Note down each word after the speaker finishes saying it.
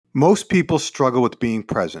Most people struggle with being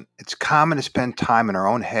present. It's common to spend time in our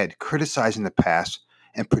own head criticizing the past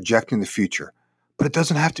and projecting the future, but it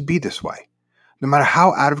doesn't have to be this way. No matter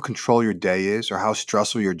how out of control your day is or how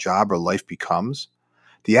stressful your job or life becomes,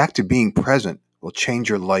 the act of being present will change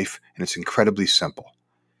your life, and it's incredibly simple.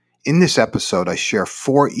 In this episode, I share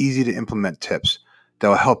 4 easy to implement tips that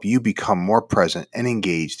will help you become more present and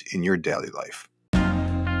engaged in your daily life.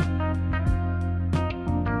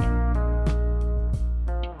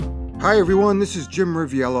 Hi everyone, this is Jim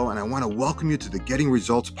Riviello, and I want to welcome you to the Getting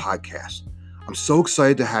Results podcast. I'm so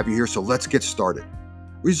excited to have you here, so let's get started.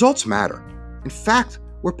 Results matter. In fact,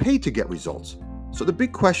 we're paid to get results. So the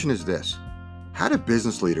big question is this: how do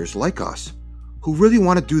business leaders like us, who really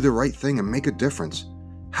want to do the right thing and make a difference,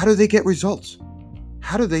 how do they get results?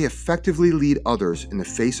 How do they effectively lead others in the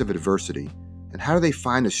face of adversity? And how do they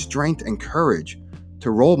find the strength and courage to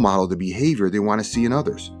role model the behavior they want to see in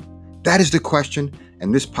others? That is the question,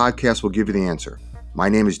 and this podcast will give you the answer. My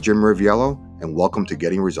name is Jim Riviello, and welcome to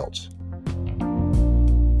Getting Results.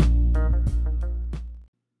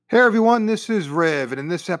 Hey everyone, this is Riv, and in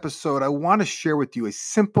this episode, I want to share with you a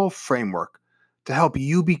simple framework to help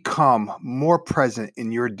you become more present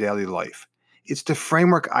in your daily life. It's the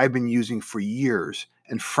framework I've been using for years,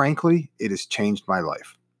 and frankly, it has changed my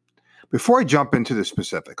life. Before I jump into the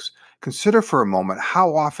specifics, consider for a moment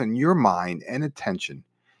how often your mind and attention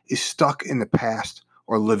is stuck in the past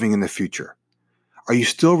or living in the future. Are you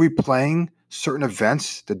still replaying certain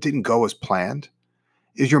events that didn't go as planned?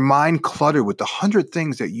 Is your mind cluttered with 100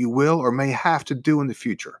 things that you will or may have to do in the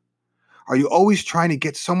future? Are you always trying to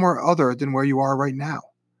get somewhere other than where you are right now?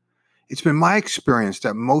 It's been my experience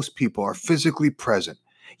that most people are physically present,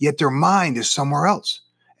 yet their mind is somewhere else.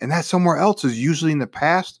 And that somewhere else is usually in the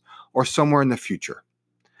past or somewhere in the future.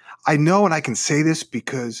 I know, and I can say this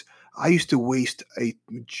because I used to waste a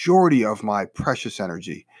majority of my precious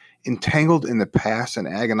energy entangled in the past and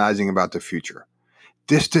agonizing about the future.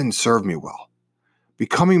 This didn't serve me well.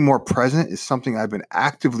 Becoming more present is something I've been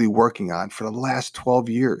actively working on for the last 12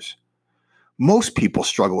 years. Most people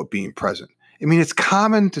struggle with being present. It's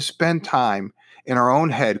common to spend time in our own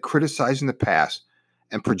head criticizing the past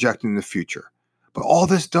and projecting the future. But all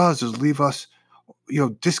this does is leave us,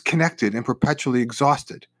 disconnected and perpetually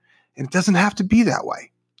exhausted. And it doesn't have to be that way.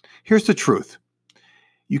 Here's the truth.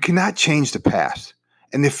 You cannot change the past,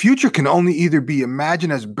 and the future can only either be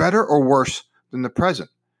imagined as better or worse than the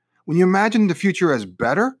present. When you imagine the future as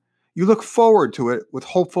better, you look forward to it with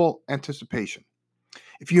hopeful anticipation.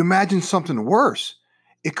 If you imagine something worse,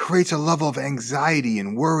 it creates a level of anxiety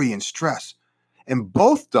and worry and stress. And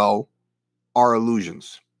both, though, are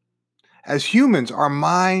illusions. As humans, our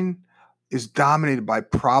mind is dominated by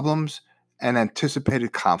problems and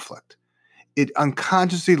anticipated conflict. It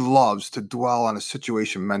unconsciously loves to dwell on a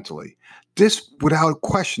situation mentally. This, without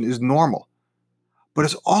question, is normal. But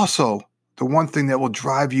it's also the one thing that will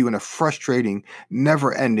drive you in a frustrating,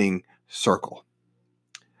 never-ending circle.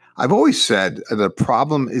 I've always said the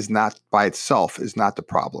problem is not by itself is not the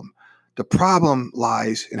problem. The problem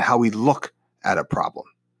lies in how we look at a problem.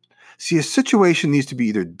 See, a situation needs to be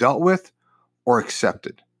either dealt with or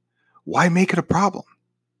accepted. Why make it a problem?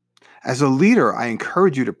 As a leader, I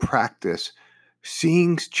encourage you to practice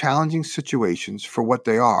seeing challenging situations for what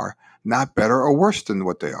they are, not better or worse than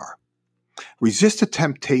what they are. Resist the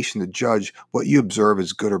temptation to judge what you observe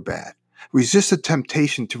as good or bad. Resist the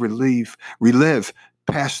temptation to relive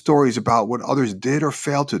past stories about what others did or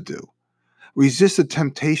failed to do. Resist the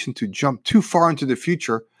temptation to jump too far into the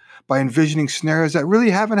future by envisioning scenarios that really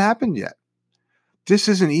haven't happened yet. This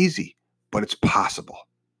isn't easy, but it's possible.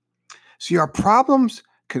 See, our problems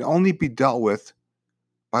can only be dealt with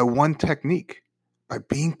by one technique, by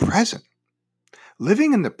being present.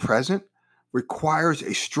 Living in the present requires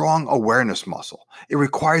a strong awareness muscle. It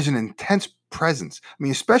requires an intense presence.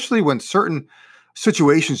 Especially when certain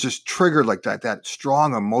situations just trigger like that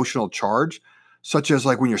strong emotional charge, such as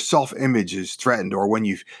like when your self-image is threatened or when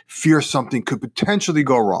you fear something could potentially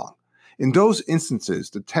go wrong. In those instances,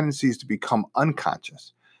 the tendency is to become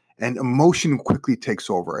unconscious, and emotion quickly takes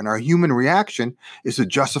over, and our human reaction is to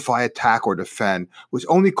justify, attack, or defend, which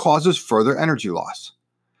only causes further energy loss.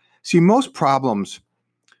 See, most problems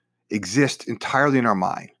exist entirely in our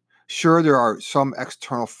mind. Sure, there are some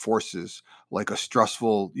external forces like a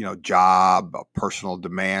stressful, job, personal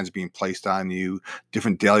demands being placed on you,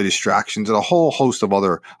 different daily distractions, and a whole host of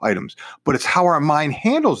other items. But it's how our mind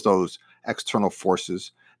handles those external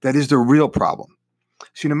forces that is the real problem.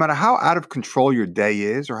 See, no matter how out of control your day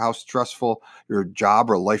is or how stressful your job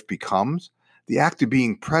or life becomes, the act of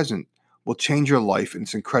being present will change your life, and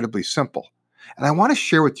it's incredibly simple. And I want to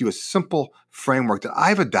share with you a simple framework that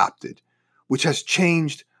I've adopted, which has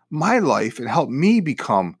changed my life and helped me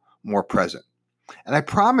become more present. And I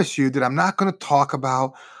promise you that I'm not going to talk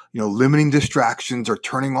about, limiting distractions or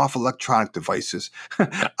turning off electronic devices.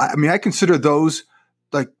 I mean, I consider those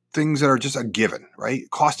like things that are just a given, right?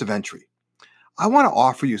 Cost of entry. I want to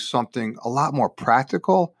offer you something a lot more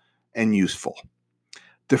practical and useful.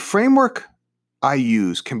 The framework I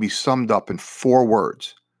use can be summed up in 4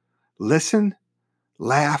 words: listen,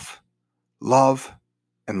 laugh, love,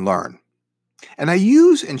 and learn. And I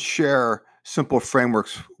use and share simple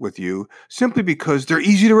frameworks with you simply because they're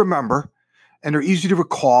easy to remember and they're easy to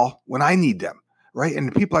recall when I need them, right? And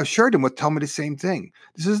the people I've shared them with tell me the same thing.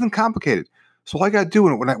 This isn't complicated. So all I got to do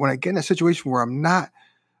when I get in a situation where I'm not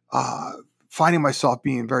finding myself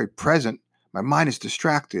being very present, my mind is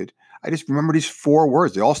distracted, I just remember these 4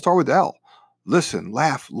 words. They all start with L: listen,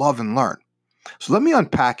 laugh, love, and learn. So let me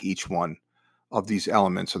unpack each one of these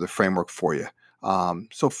elements of the framework for you.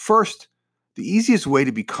 So first, the easiest way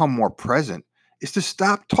to become more present is to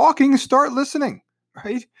stop talking and start listening,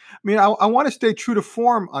 right? I mean, I want to stay true to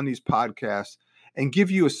form on these podcasts and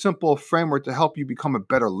give you a simple framework to help you become a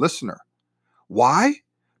better listener. Why?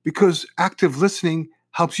 Because active listening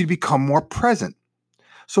helps you to become more present.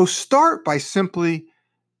 So start by simply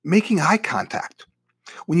making eye contact.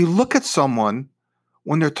 When you look at someone,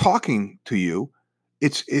 when they're talking to you,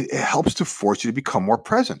 it helps to force you to become more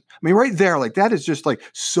present. I mean, right there, like that is just like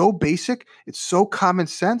so basic. It's so common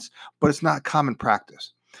sense, but it's not common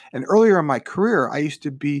practice. And earlier in my career, I used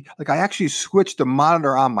to be like, I actually switched the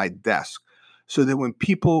monitor on my desk so that when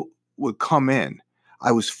people would come in,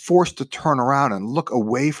 I was forced to turn around and look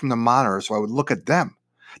away from the monitor so I would look at them.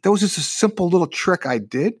 That was just a simple little trick I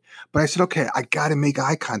did, but I said, okay, I got to make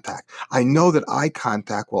eye contact. I know that eye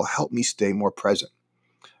contact will help me stay more present,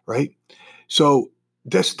 right? So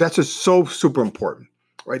that's just so super important,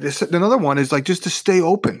 right? Another one is like just to stay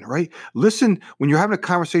open, right? Listen, when you're having a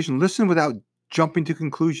conversation, listen without jumping to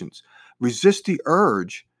conclusions. Resist the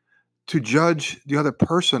urge to judge the other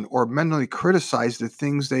person or mentally criticize the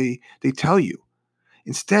things they tell you.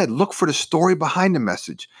 Instead, look for the story behind the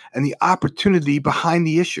message and the opportunity behind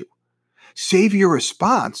the issue. Save your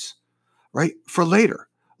response, right, for later.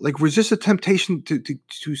 Like resist the temptation to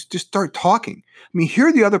just start talking. I mean,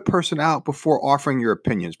 hear the other person out before offering your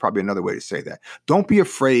opinion is probably another way to say that. Don't be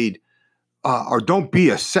afraid or don't be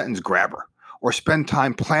a sentence grabber or spend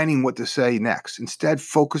time planning what to say next. Instead,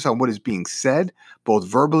 focus on what is being said, both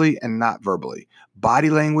verbally and not verbally, body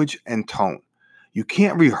language and tone. You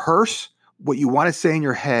can't rehearse what you want to say in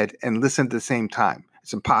your head and listen at the same time.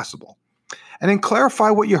 It's impossible. And then clarify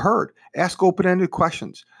what you heard. Ask open-ended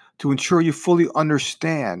questions to ensure you fully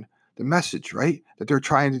understand the message, right, that they're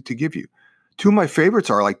trying to give you. 2 of my favorites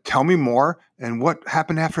are like, tell me more and what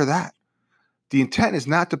happened after that. The intent is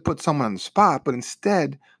not to put someone on the spot, but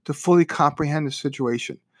instead to fully comprehend the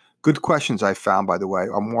situation. Good questions, I found, by the way,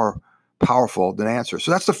 are more powerful than answers.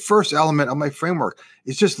 So that's the first element of my framework,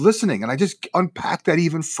 is just listening. And I just unpack that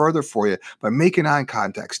even further for you by making eye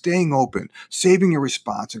contact, staying open, saving your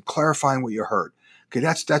response, and clarifying what you heard. Okay,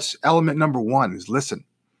 that's element number 1 is listen.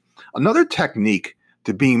 Another technique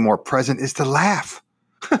to being more present is to laugh,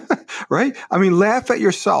 right? I mean, laugh at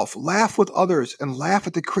yourself, laugh with others, and laugh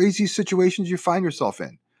at the crazy situations you find yourself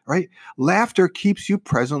in, right? Laughter keeps you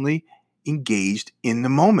presently engaged in the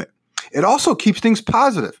moment. It also keeps things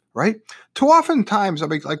positive, right? Too often times, I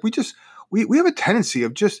mean, like we have a tendency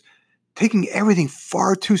of just taking everything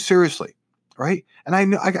far too seriously, right? And I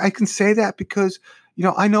know I can say that because,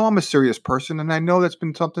 I know I'm a serious person, and I know that's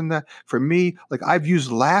been something that for me, like I've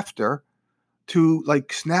used laughter to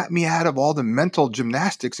like snap me out of all the mental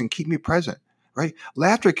gymnastics and keep me present, right?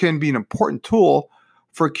 Laughter can be an important tool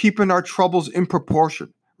for keeping our troubles in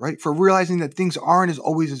proportion, right? For realizing that things aren't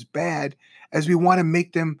always as bad as we want to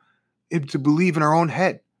make them to believe in our own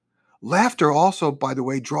head. Laughter also, by the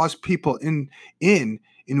way, draws people in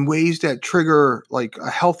ways that trigger like a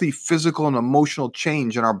healthy physical and emotional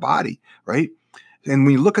change in our body, right? And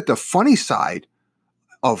when you look at the funny side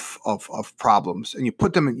of problems and you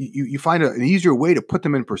put them in, you find an easier way to put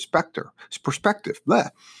them in perspective.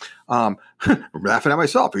 I'm laughing at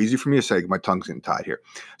myself. Easy for me to say, my tongue's getting tied here.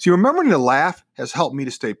 So remembering to laugh has helped me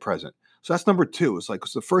to stay present. So that's number 2. It's like,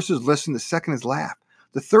 so the first is listen. The second is laugh.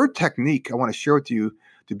 The third technique I want to share with you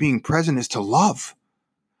to being present is to love,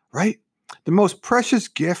 right? The most precious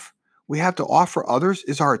gift we have to offer others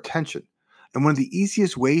is our attention. And one of the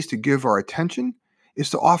easiest ways to give our attention is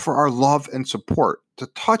to offer our love and support, to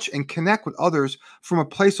touch and connect with others from a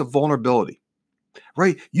place of vulnerability,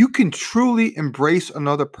 right? You can truly embrace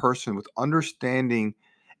another person with understanding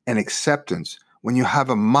and acceptance when you have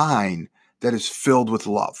a mind that is filled with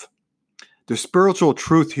love. The spiritual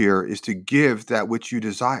truth here is to give that which you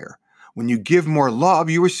desire. When you give more love,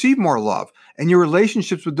 you receive more love, and your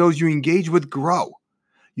relationships with those you engage with grow.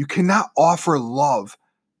 You cannot offer love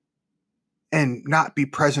and not be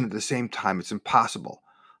present at the same time. It's impossible.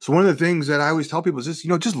 So one of the things that I always tell people is this,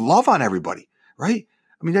 just love on everybody, right?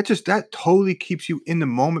 I mean, that totally keeps you in the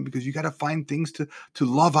moment because you got to find things to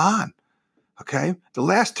love on, okay? The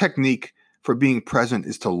last technique for being present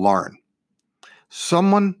is to learn.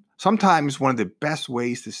 Sometimes one of the best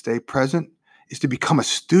ways to stay present is to become a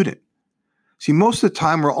student. See, most of the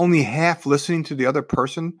time we're only half listening to the other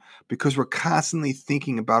person because we're constantly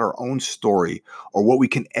thinking about our own story or what we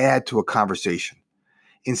can add to a conversation.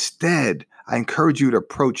 Instead, I encourage you to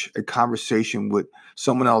approach a conversation with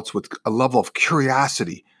someone else with a level of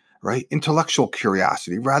curiosity, right? Intellectual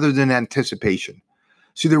curiosity rather than anticipation.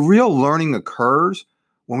 See, the real learning occurs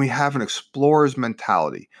when we have an explorer's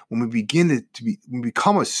mentality, when we begin we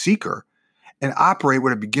become a seeker and operate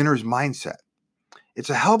with a beginner's mindset. It's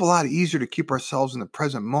a hell of a lot easier to keep ourselves in the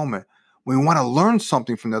present moment when we want to learn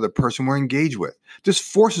something from the other person we're engaged with. This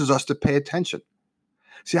forces us to pay attention.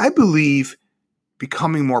 See, I believe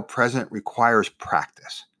becoming more present requires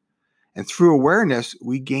practice. And through awareness,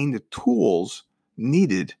 we gain the tools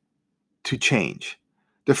needed to change.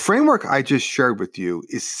 The framework I just shared with you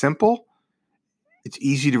is simple, it's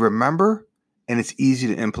easy to remember, and it's easy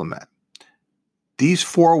to implement. These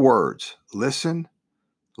 4 words, listen,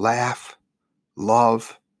 laugh,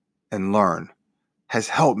 love, and learn, has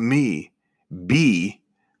helped me be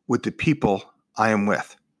with the people I am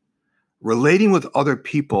with. Relating with other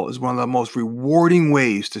people is one of the most rewarding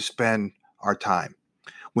ways to spend our time.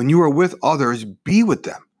 When you are with others, be with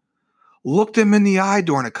them. Look them in the eye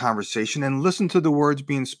during a conversation and listen to the words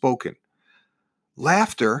being spoken.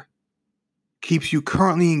 Laughter keeps you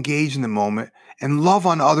currently engaged in the moment, and love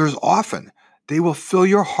on others often. They will fill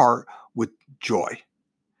your heart with joy.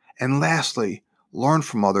 And lastly, learn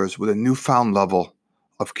from others with a newfound level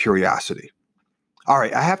of curiosity. All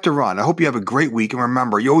right, I have to run. I hope you have a great week. And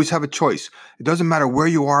remember, you always have a choice. It doesn't matter where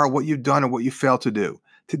you are, what you've done, or what you failed to do.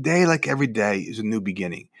 Today, like every day, is a new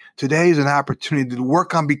beginning. Today is an opportunity to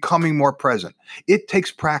work on becoming more present. It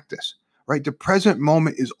takes practice, right? The present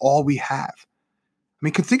moment is all we have. I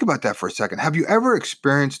mean, think about that for a second. Have you ever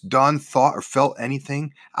experienced, done, thought, or felt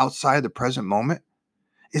anything outside of the present moment?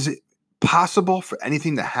 Is it possible for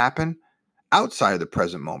anything to happen outside of the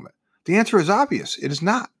present moment? The answer is obvious. It is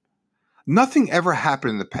not. Nothing ever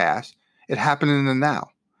happened in the past. It happened in the now.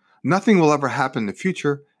 Nothing will ever happen in the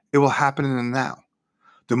future. It will happen in the now.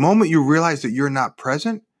 The moment you realize that you're not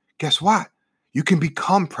present, guess what? You can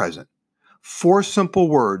become present. 4 simple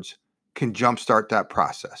words can jumpstart that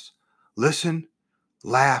process. Listen,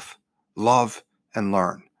 laugh, love, and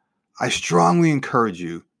learn. I strongly encourage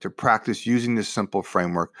you to practice using this simple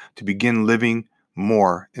framework to begin living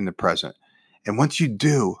more in the present. And once you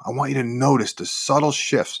do, I want you to notice the subtle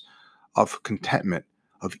shifts of contentment,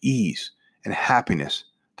 of ease, and happiness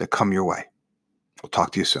that come your way. We'll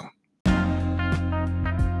talk to you soon.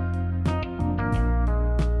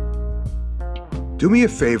 Do me a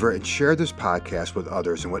favor and share this podcast with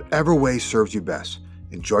others in whatever way serves you best.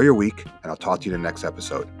 Enjoy your week, and I'll talk to you in the next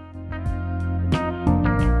episode.